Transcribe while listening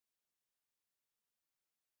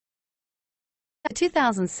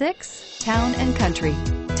2006 Town & Country.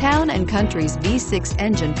 Town & Country's V6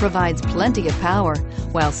 engine provides plenty of power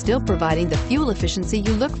while still providing the fuel efficiency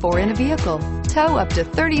you look for in a vehicle. Tow up to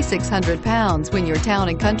 3,600 pounds when your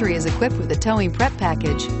Town & Country is equipped with a towing prep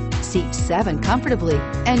package. Seat 7 comfortably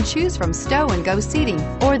and choose from Stow'n Go seating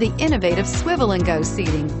or the innovative Swivel & Go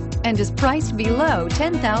seating, and is priced below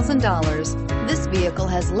 $10,000. This vehicle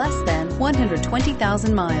has less than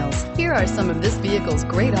 120,000 miles. Here are some of this vehicle's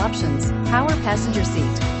great options: power passenger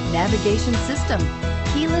seat, navigation system,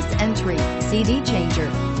 keyless entry, CD changer,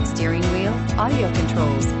 steering wheel audio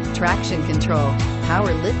controls, traction control,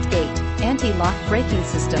 power lift gate, anti-lock braking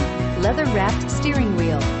system, leather-wrapped steering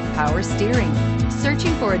wheel, power steering.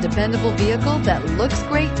 Searching for a dependable vehicle that looks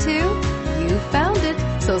great too? You found it,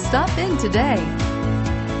 so stop in today.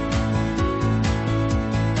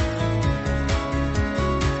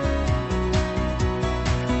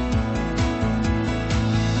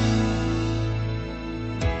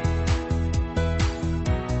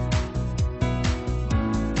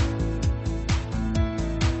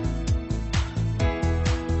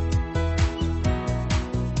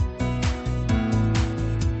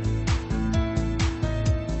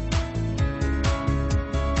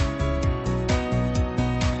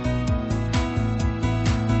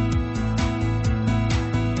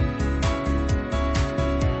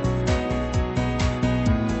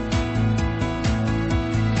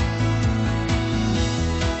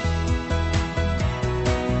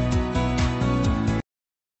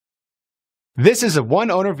 This is a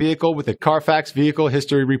one-owner vehicle with a Carfax Vehicle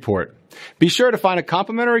History Report. Be sure to find a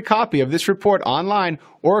complimentary copy of this report online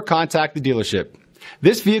or contact the dealership.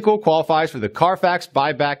 This vehicle qualifies for the Carfax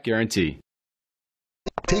Buyback Guarantee.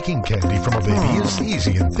 Taking candy from a baby is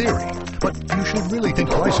easy in theory, but you should really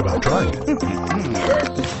think twice about trying it.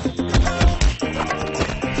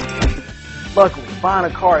 Luckily, buying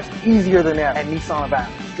a car is easier than ever at Nissan of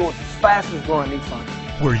Athens, Georgia's fastest growing Nissan,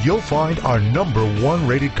 where you'll find our #1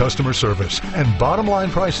 rated customer service and bottom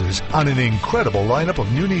line prices on an incredible lineup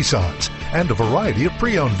of new Nissans and a variety of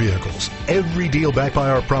pre-owned vehicles. Every deal backed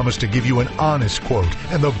by our promise to give you an honest quote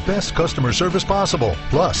and the best customer service possible.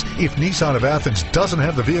 Plus, if Nissan of Athens doesn't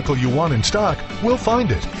have the vehicle you want in stock, we'll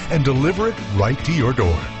find it and deliver it right to your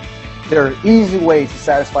door. There are easy ways to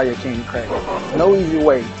satisfy your king credit. No easy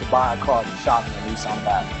way to buy a car than shopping at Nissan of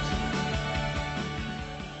Athens.